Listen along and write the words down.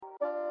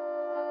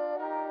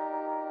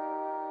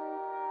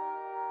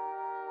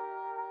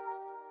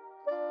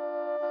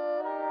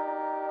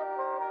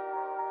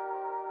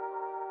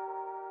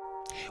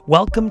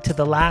Welcome to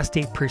the Last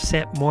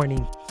 8%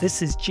 Morning.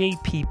 This is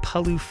JP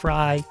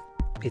Pawliw-Fry.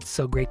 It's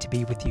so great to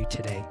be with you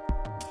today.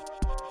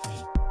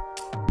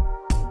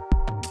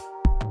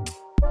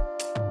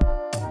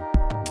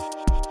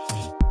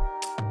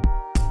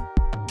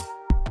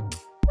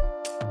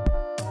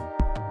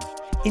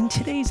 In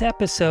today's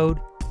episode,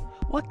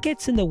 what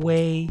gets in the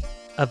way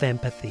of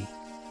empathy?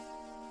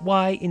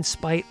 Why, in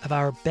spite of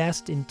our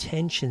best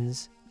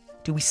intentions,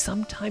 do we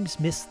sometimes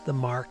miss the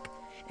mark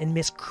and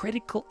miss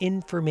critical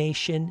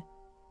information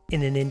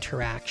in an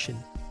interaction?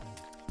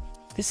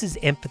 This is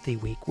Empathy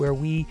Week, where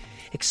we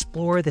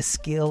explore the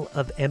skill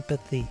of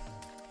empathy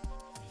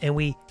and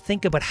we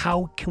think about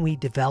how can we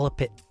develop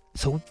it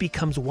so it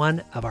becomes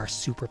one of our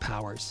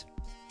superpowers.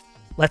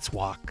 Let's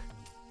walk.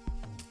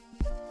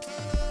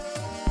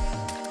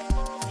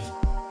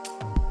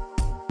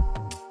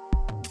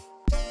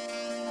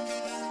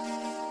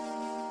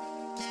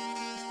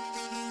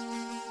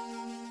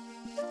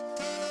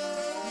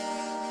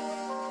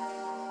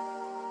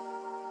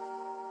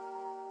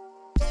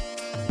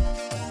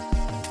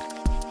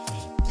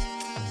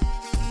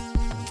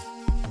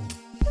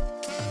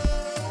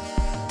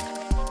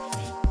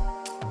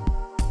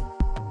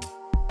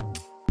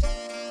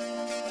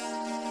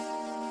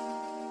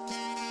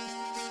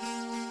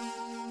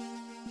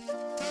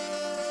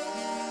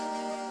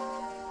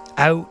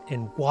 Out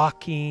and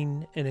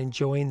walking and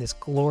enjoying this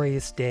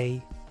glorious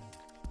day.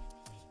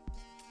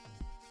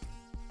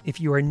 If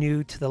you are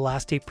new to the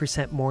Last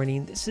 8%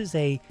 Morning, this is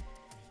a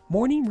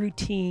morning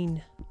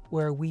routine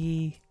where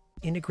we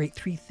integrate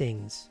three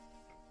things: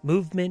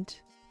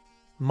 movement,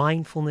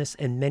 mindfulness,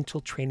 and mental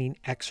training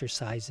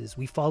exercises.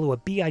 We follow a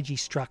BIG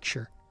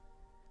structure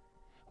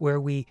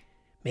where we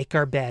make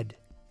our bed.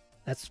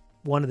 That's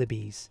one of the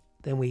B's.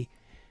 Then we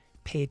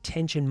pay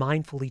attention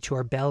mindfully to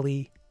our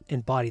belly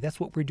and body. That's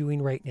what we're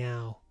doing right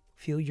now.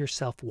 Feel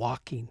yourself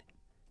walking,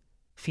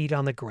 feet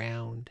on the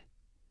ground,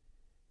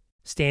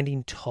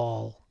 standing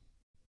tall,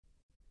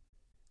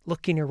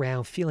 looking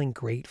around, feeling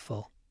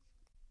grateful.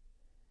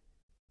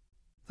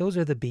 Those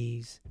are the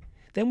B's.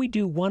 Then we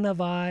do one of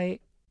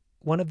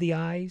the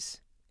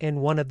I's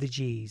and one of the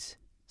G's.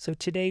 So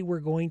today we're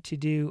going to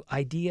do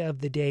idea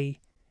of the day,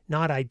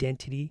 not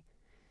identity.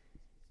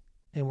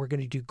 And we're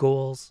going to do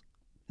goals,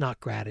 not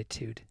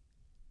gratitude.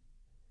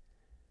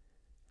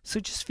 So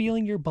just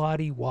feeling your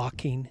body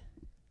walking,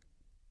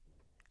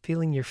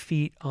 feeling your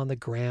feet on the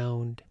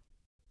ground,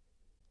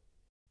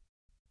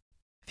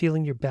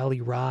 feeling your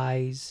belly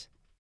rise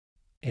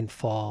and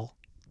fall.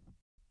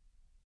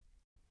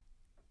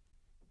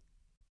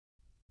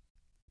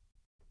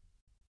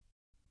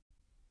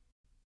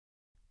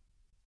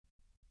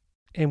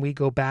 And we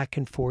go back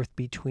and forth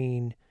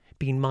between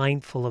being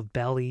mindful of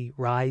belly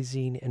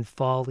rising and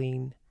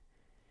falling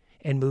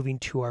and moving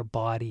to our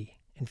body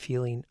and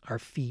feeling our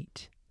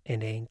feet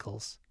and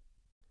ankles.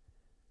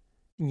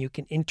 And you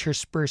can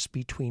intersperse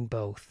between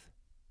both.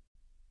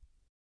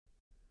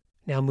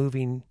 Now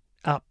moving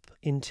up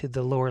into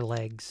the lower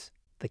legs,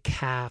 the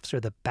calves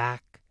or the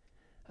back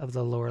of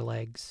the lower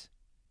legs.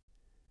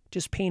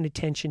 Just paying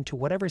attention to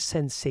whatever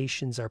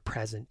sensations are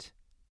present.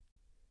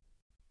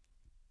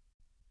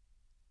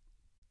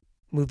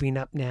 Moving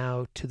up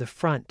now to the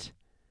front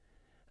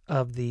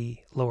of the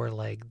lower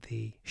leg,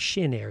 the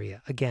shin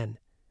area. Again,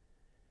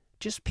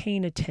 just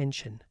paying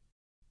attention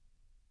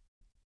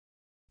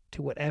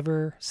to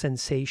whatever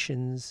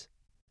sensations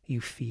you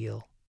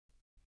feel.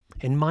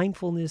 And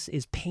mindfulness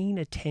is paying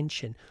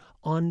attention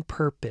on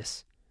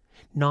purpose,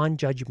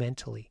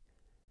 non-judgmentally.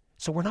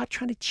 So we're not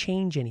trying to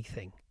change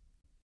anything.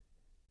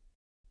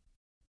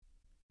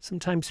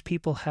 Sometimes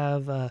people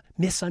have a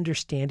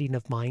misunderstanding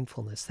of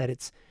mindfulness, that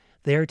it's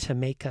there to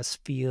make us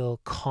feel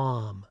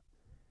calm.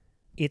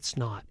 It's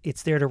not.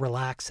 It's there to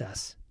relax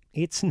us.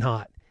 It's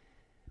not.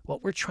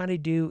 What we're trying to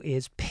do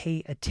is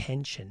pay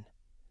attention,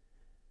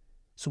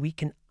 so we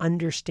can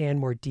understand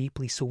more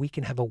deeply, so we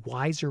can have a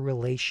wiser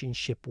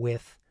relationship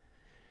with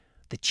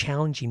the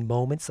challenging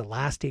moments, the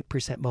last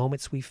 8%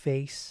 moments we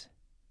face,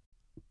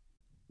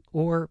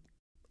 or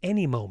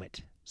any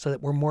moment, so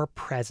that we're more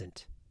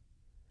present.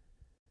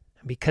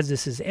 And because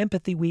this is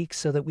Empathy Week,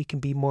 so that we can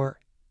be more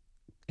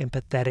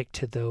empathetic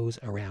to those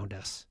around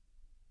us.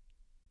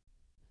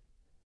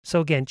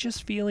 So again,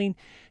 just feeling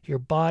your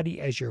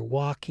body as you're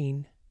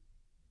walking,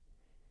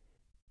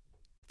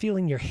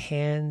 feeling your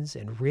hands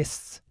and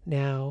wrists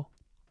now.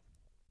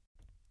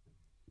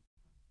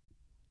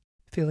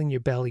 Feeling your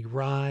belly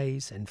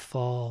rise and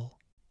fall.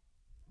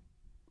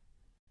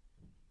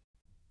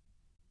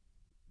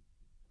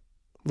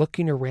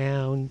 Looking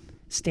around,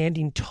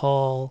 standing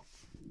tall.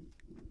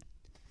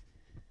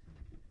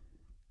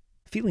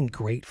 Feeling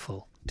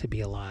grateful to be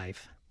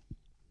alive.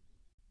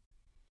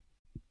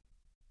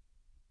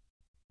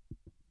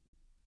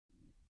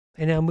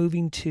 And now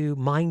moving to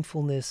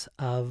mindfulness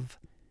of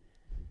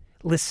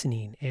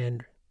listening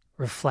and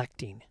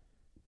reflecting.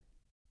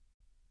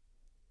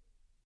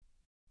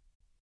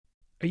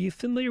 Are you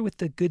familiar with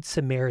the Good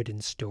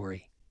Samaritan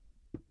story?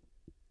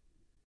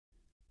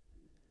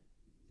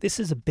 This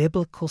is a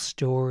biblical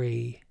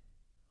story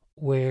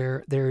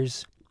where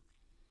there's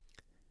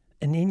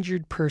an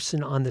injured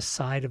person on the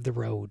side of the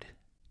road,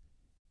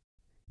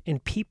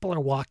 and people are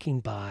walking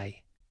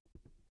by,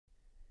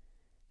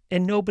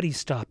 and nobody's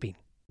stopping.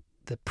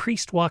 The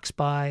priest walks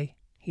by,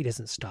 he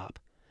doesn't stop.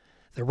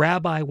 The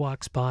rabbi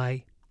walks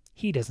by,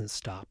 he doesn't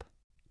stop.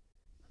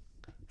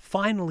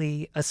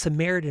 Finally, a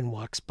Samaritan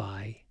walks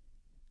by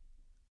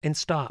and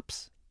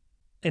stops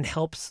and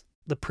helps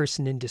the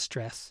person in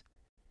distress,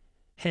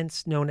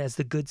 hence known as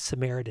the Good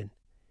Samaritan.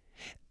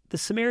 The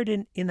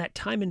Samaritan in that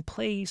time and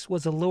place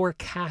was a lower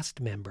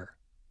caste member,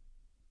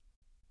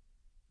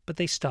 but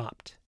they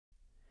stopped.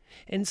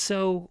 And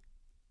so,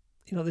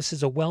 this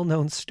is a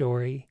well-known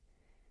story,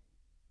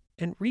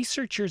 and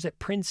researchers at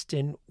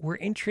Princeton were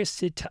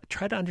interested to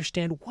try to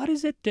understand what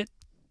is it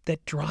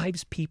that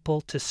drives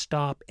people to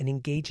stop and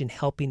engage in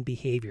helping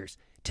behaviors,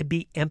 to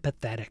be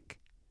empathetic.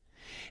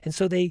 And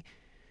so they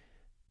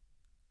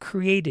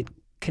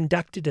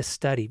conducted a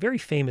study, very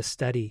famous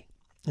study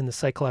in the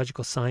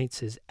psychological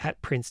sciences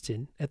at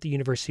Princeton, at the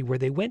university, where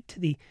they went to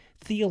the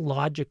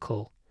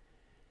theological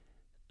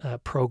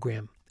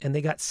program, and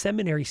they got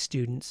seminary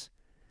students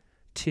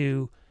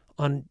to,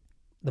 on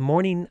the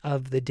morning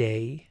of the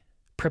day,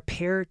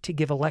 prepare to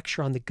give a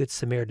lecture on the Good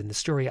Samaritan, the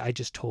story I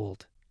just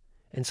told.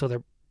 And so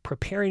they're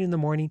preparing in the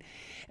morning,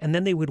 and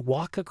then they would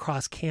walk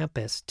across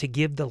campus to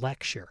give the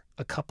lecture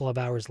a couple of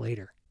hours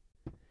later.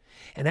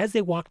 And as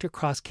they walked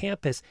across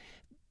campus,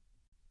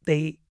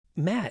 they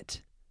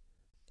met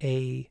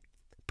a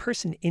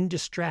person in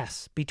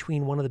distress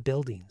between one of the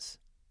buildings.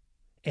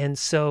 And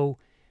so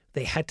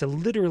they had to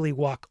literally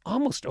walk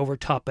almost over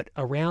top, but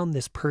around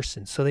this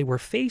person. So they were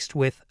faced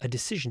with a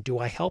decision. Do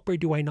I help or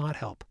do I not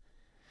help?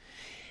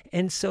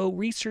 And so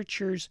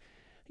researchers,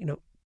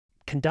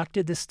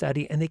 conducted this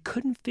study, and they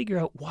couldn't figure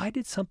out why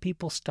did some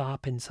people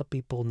stop and some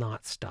people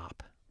not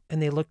stop.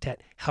 And they looked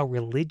at how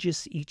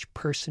religious each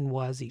person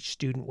was, each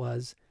student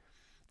was,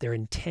 their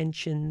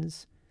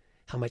intentions,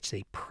 how much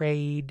they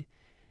prayed,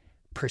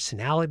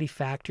 personality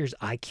factors,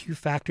 IQ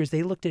factors.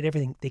 They looked at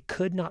everything. They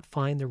could not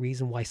find the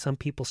reason why some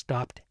people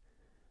stopped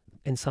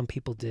and some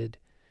people did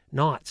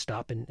not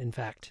stop and, in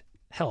fact,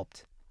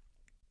 helped,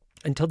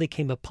 until they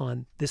came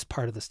upon this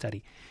part of the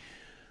study.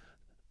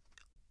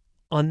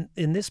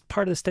 In this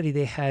part of the study,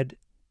 they had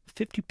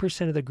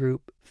 50% of the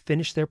group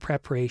finish their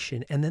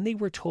preparation, and then they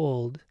were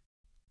told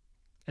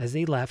as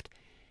they left,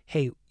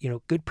 hey,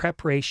 good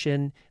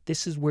preparation.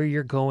 This is where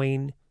you're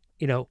going.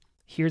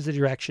 Here's the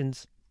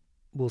directions.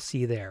 We'll see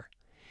you there.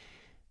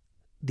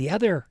 The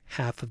other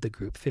half of the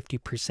group,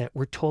 50%,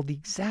 were told the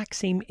exact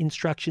same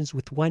instructions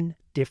with one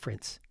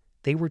difference.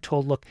 They were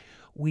told, look,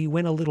 we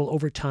went a little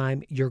over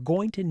time. You're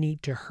going to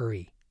need to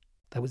hurry.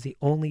 That was the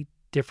only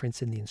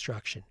difference in the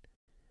instruction.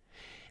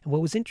 And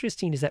what was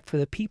interesting is that for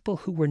the people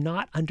who were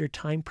not under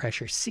time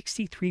pressure,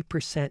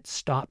 63%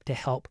 stopped to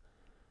help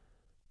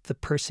the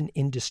person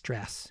in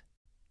distress.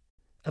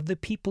 Of the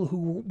people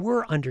who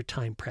were under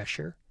time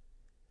pressure,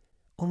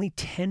 only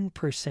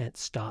 10%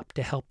 stopped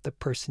to help the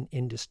person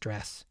in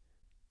distress.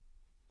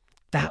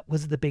 That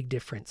was the big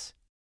difference.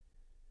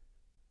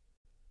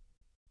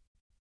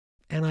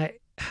 And I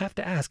have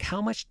to ask,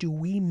 how much do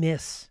we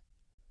miss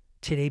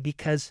today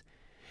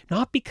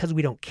not because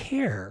we don't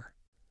care,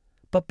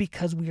 but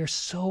because we are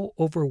so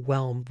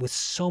overwhelmed with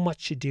so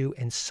much to do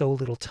and so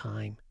little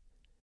time?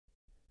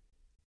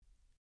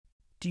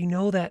 Do you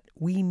know that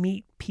we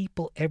meet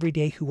people every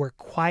day who are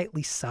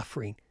quietly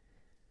suffering?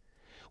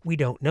 We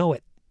don't know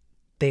it.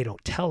 They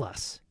don't tell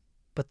us,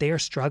 but they are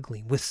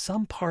struggling with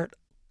some part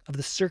of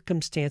the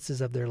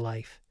circumstances of their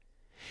life.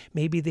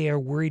 Maybe they are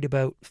worried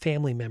about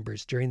family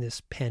members during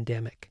this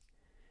pandemic.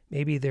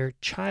 Maybe their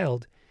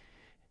child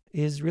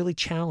is really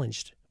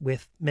challenged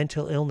with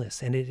mental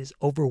illness and it is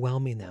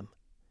overwhelming them.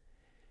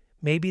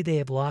 Maybe they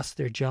have lost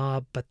their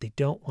job, but they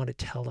don't want to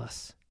tell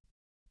us.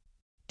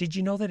 Did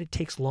you know that it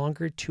takes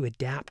longer to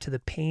adapt to the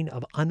pain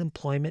of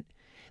unemployment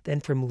than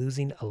from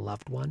losing a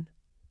loved one?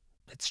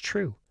 It's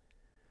true.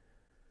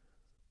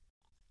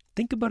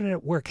 Think about it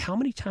at work. How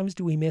many times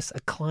do we miss a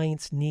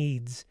client's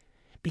needs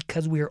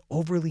because we are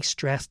overly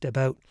stressed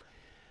about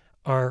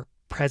our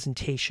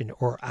presentation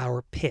or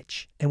our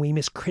pitch, and we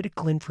miss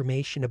critical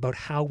information about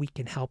how we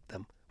can help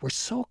them? We're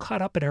so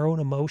caught up in our own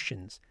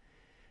emotions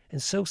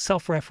and so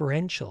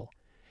self-referential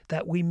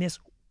that we miss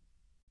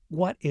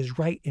what is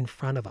right in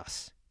front of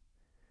us.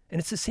 And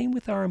it's the same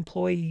with our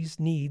employees'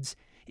 needs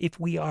if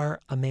we are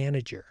a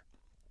manager.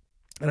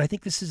 And I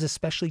think this is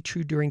especially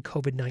true during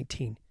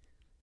COVID-19.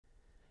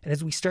 And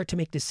as we start to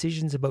make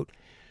decisions about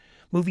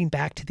moving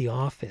back to the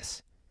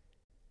office,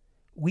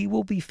 we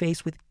will be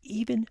faced with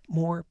even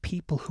more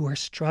people who are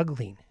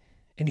struggling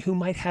and who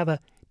might have a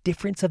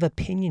difference of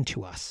opinion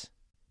to us,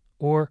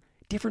 or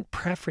different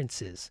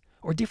preferences,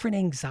 or different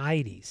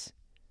anxieties.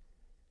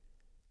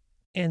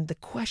 And the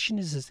question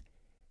is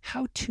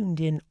how tuned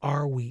in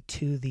are we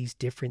to these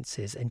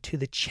differences and to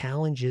the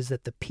challenges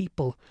that the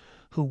people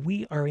who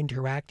we are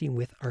interacting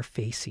with are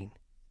facing?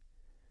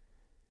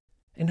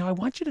 And now I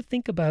want you to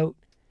think about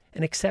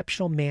an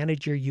exceptional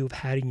manager you've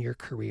had in your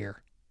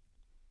career.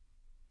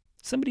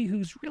 Somebody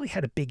who's really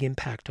had a big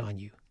impact on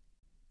you.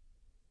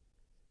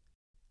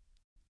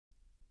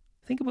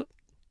 Think about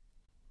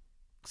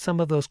some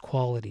of those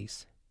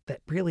qualities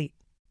that really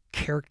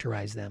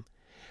characterize them.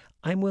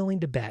 I'm willing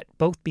to bet,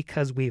 both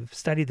because we've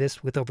studied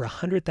this with over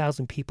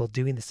 100,000 people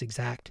doing this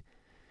exact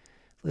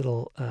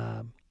little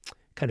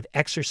kind of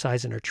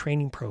exercise in our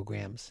training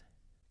programs,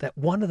 that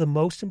one of the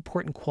most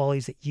important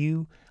qualities that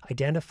you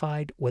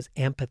identified was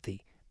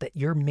empathy, that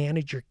your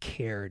manager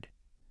cared.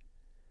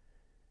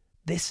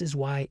 This is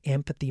why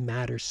empathy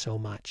matters so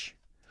much.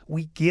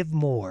 We give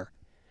more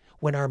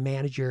when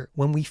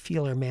we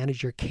feel our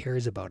manager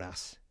cares about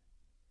us.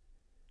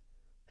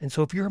 And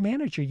so if you're a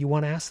manager, you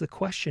want to ask the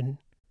question,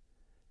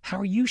 how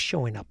are you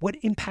showing up? What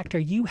impact are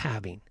you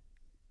having?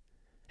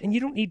 And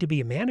you don't need to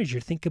be a manager.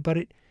 Think about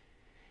it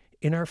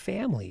in our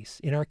families,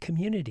 in our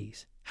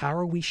communities. How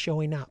are we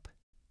showing up?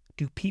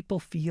 Do people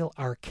feel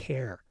our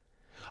care?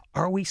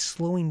 Are we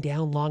slowing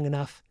down long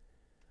enough?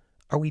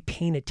 Are we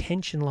paying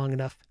attention long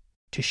enough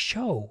to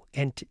show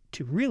and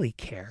to really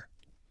care?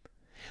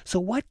 So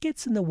what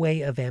gets in the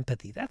way of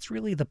empathy? That's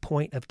really the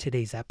point of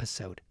today's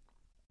episode.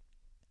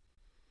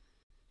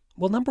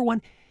 Well, number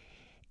one,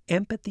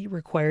 empathy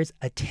requires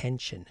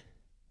attention.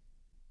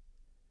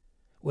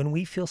 When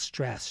we feel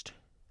stressed,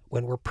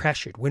 when we're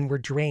pressured, when we're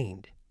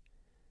drained,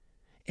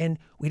 and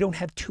we don't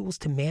have tools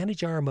to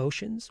manage our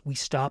emotions, we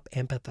stop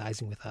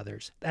empathizing with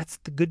others. That's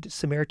the Good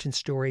Samaritan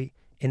story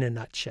in a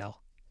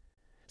nutshell.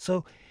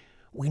 So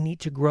we need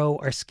to grow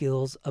our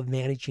skills of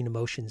managing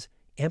emotions.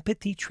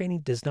 Empathy training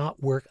does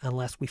not work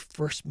unless we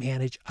first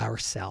manage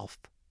ourselves.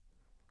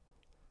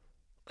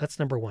 That's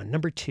number one.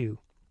 Number two,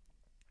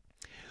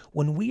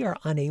 when we are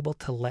unable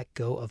to let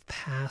go of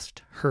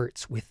past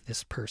hurts with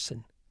this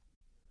person,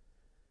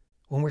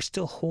 when we're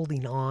still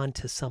holding on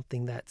to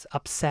something that's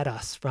upset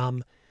us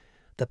from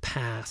the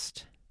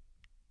past.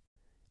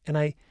 And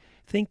I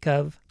think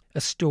of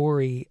a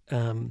story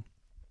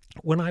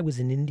when I was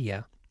in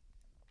India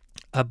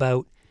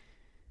about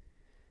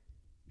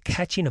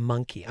catching a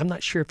monkey. I'm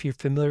not sure if you're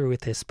familiar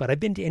with this, but I've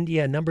been to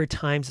India a number of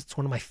times. It's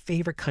one of my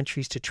favorite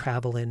countries to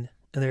travel in.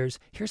 And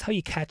here's how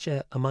you catch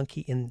a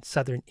monkey in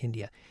southern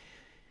India.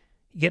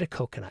 You get a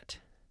coconut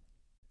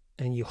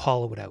and you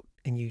hollow it out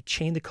and you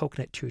chain the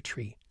coconut to a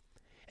tree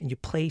and you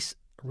place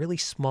a really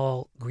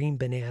small green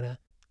banana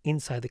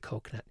inside the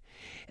coconut.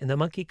 And the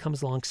monkey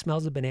comes along,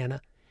 smells the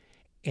banana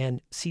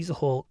and sees a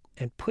hole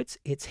and puts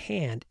its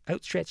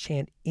outstretched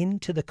hand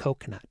into the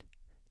coconut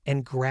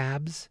and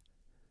grabs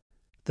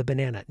the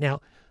banana.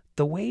 Now,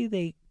 the way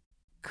they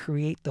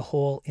create the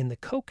hole in the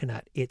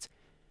coconut, it's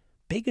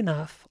big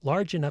enough,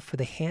 large enough for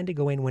the hand to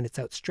go in when it's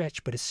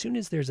outstretched, but as soon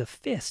as there's a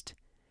fist,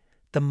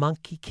 the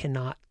monkey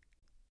cannot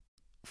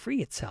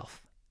free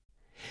itself.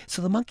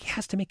 So the monkey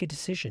has to make a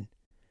decision.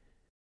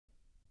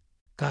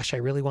 Gosh, I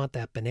really want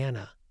that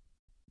banana,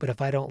 but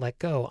if I don't let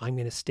go, I'm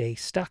going to stay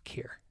stuck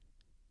here.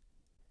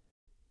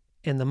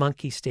 And the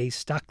monkey stays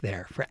stuck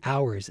there for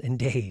hours and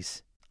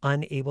days,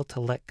 unable to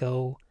let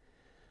go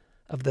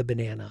of the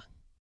banana.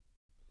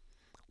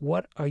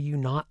 What are you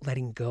not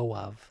letting go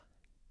of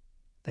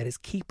that is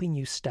keeping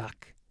you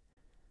stuck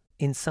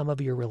in some of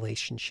your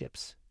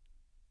relationships?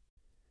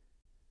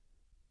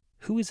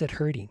 Who is it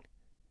hurting?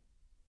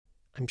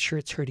 I'm sure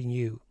it's hurting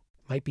you.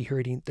 It might be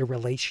hurting the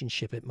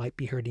relationship. It might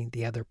be hurting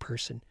the other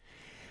person.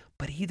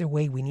 But either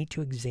way, we need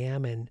to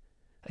examine.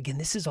 Again,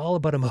 this is all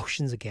about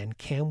emotions again.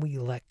 Can we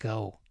let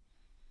go?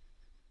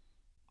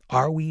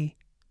 Are we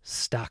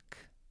stuck?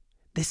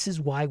 This is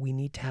why we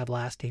need to have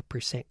last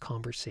 8%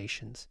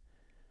 conversations.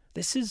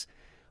 This is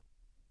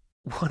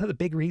one of the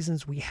big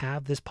reasons we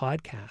have this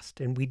podcast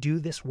and we do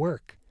this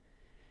work,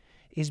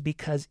 is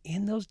because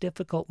in those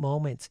difficult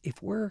moments,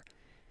 if we're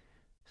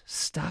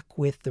stuck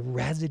with the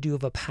residue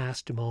of a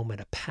past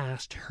moment, a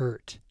past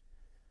hurt,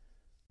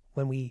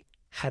 when we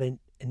had an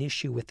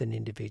issue with an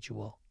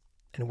individual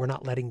and we're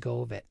not letting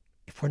go of it,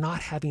 if we're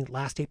not having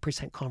last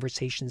 8%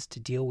 conversations to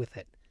deal with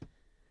it,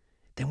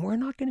 then we're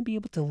not going to be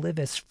able to live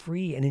as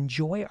free and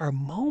enjoy our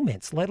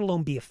moments, let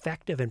alone be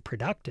effective and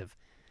productive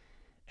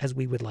as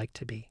we would like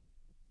to be.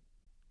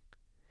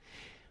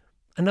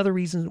 Another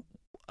reason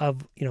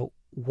of,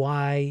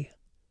 why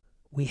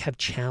we have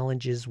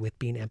challenges with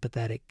being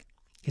empathetic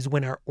is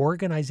when our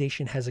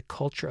organization has a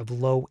culture of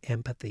low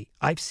empathy.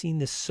 I've seen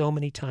this so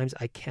many times,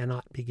 I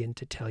cannot begin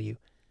to tell you.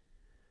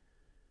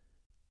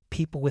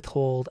 People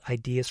withhold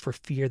ideas for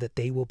fear that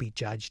they will be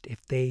judged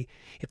if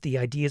the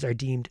ideas are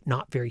deemed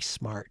not very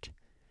smart.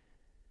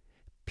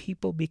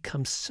 People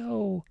become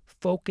so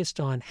focused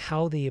on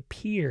how they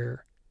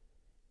appear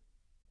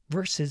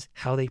versus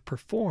how they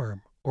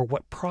perform or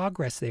what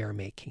progress they are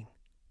making.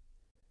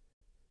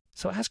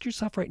 So ask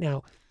yourself right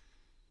now,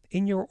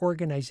 in your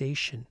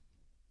organization,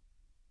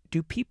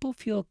 do people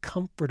feel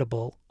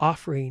comfortable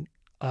offering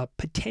a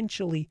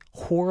potentially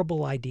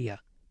horrible idea?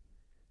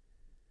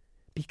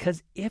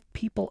 Because if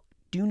people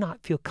do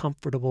not feel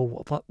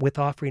comfortable with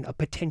offering a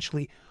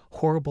potentially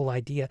horrible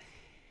idea,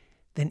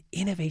 then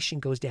innovation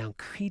goes down,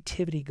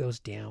 creativity goes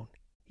down.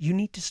 You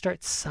need to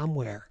start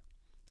somewhere.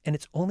 And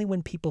it's only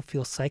when people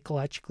feel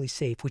psychologically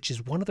safe, which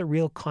is one of the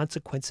real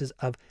consequences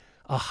of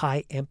a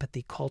high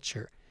empathy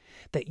culture,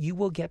 that you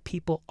will get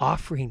people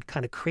offering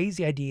kind of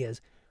crazy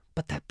ideas,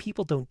 but that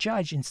people don't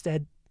judge.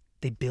 Instead,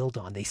 they build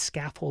on, they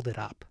scaffold it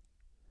up.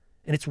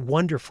 And it's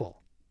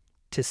wonderful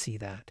to see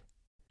that.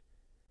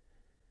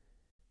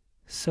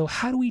 So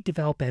how do we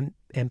develop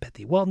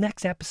empathy? Well,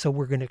 next episode,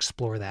 we're going to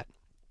explore that.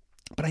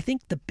 But I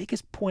think the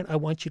biggest point I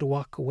want you to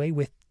walk away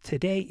with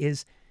today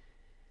is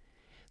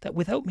that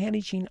without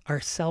managing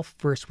ourselves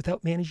first,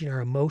 without managing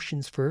our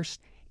emotions first,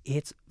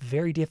 it's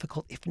very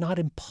difficult, if not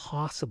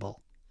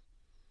impossible,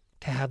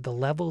 to have the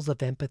levels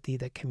of empathy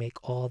that can make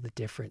all the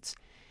difference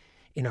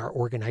in our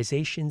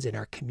organizations, in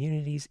our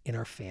communities, in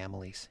our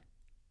families.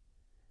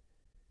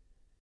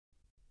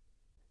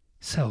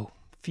 So,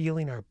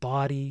 feeling our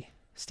body,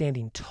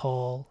 standing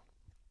tall,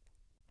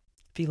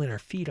 feeling our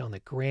feet on the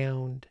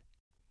ground,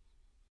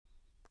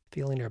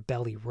 feeling our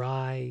belly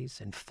rise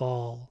and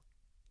fall.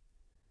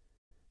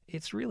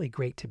 It's really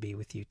great to be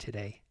with you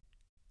today.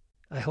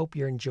 I hope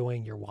you're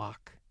enjoying your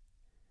walk.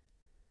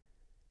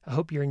 I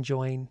hope you're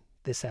enjoying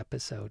this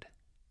episode.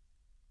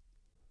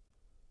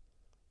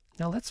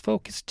 Now let's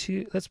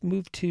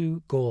move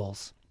to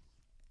goals.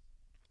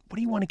 What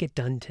do you want to get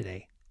done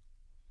today?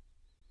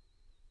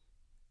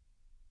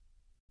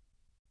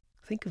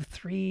 Think of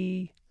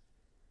 3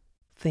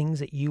 things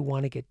that you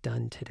want to get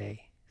done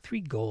today.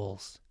 3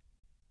 goals.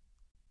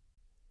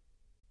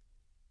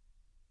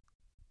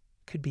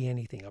 Could be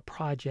anything, a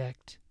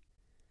project,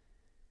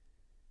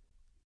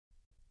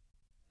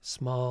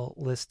 small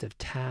list of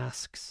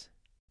tasks,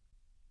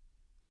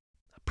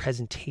 a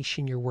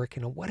presentation you're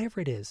working on, whatever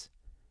it is.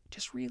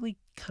 Just really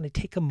kind of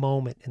take a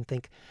moment and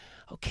think,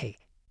 okay,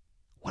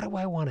 what do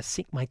I want to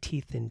sink my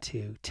teeth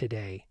into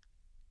today?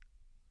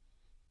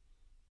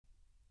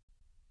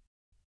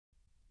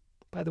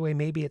 By the way,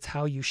 maybe it's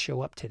how you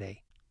show up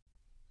today.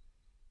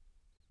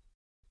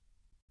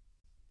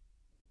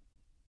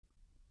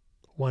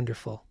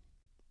 Wonderful.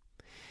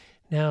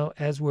 Now,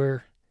 as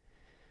we're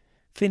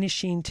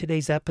finishing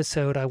today's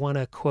episode, I want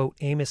to quote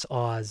Amos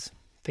Oz,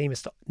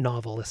 famous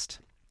novelist.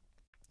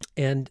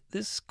 And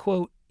this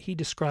quote, he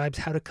describes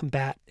how to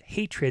combat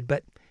hatred,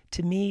 but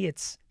to me,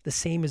 it's the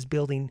same as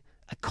building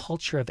a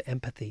culture of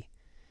empathy.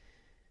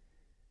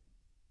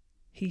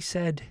 He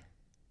said,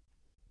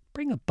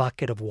 bring a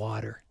bucket of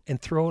water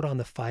and throw it on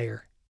the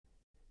fire.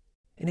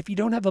 And if you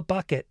don't have a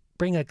bucket,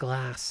 bring a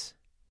glass.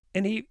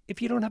 And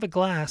if you don't have a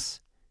glass,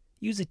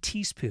 use a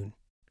teaspoon.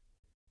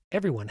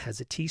 Everyone has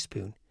a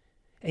teaspoon.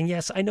 And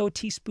yes, I know a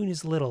teaspoon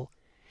is little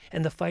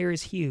and the fire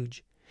is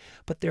huge,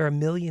 but there are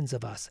millions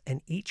of us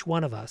and each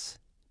one of us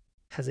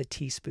has a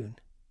teaspoon.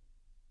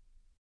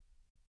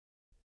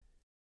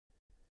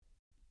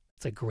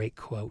 It's a great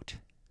quote.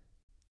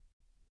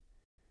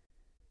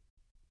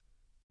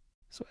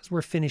 So as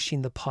we're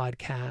finishing the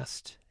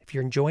podcast, if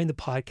you're enjoying the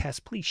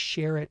podcast, please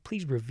share it.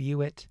 Please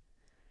review it.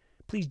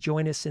 Please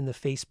join us in the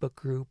Facebook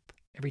group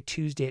every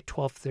Tuesday at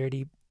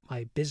 12:30.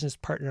 My business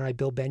partner and I,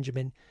 Bill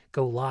Benjamin,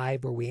 go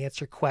live where we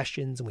answer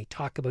questions and we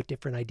talk about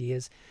different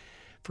ideas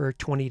for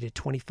 20 to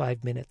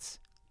 25 minutes.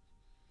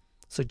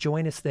 So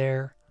join us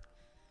there.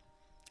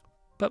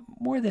 But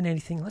more than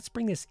anything, let's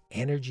bring this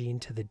energy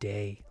into the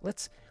day.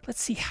 Let's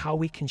see how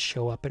we can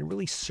show up and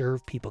really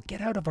serve people.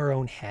 Get out of our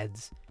own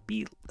heads.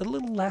 Be a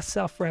little less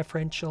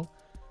self-referential,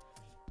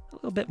 a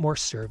little bit more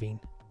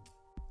serving.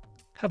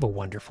 Have a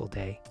wonderful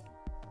day.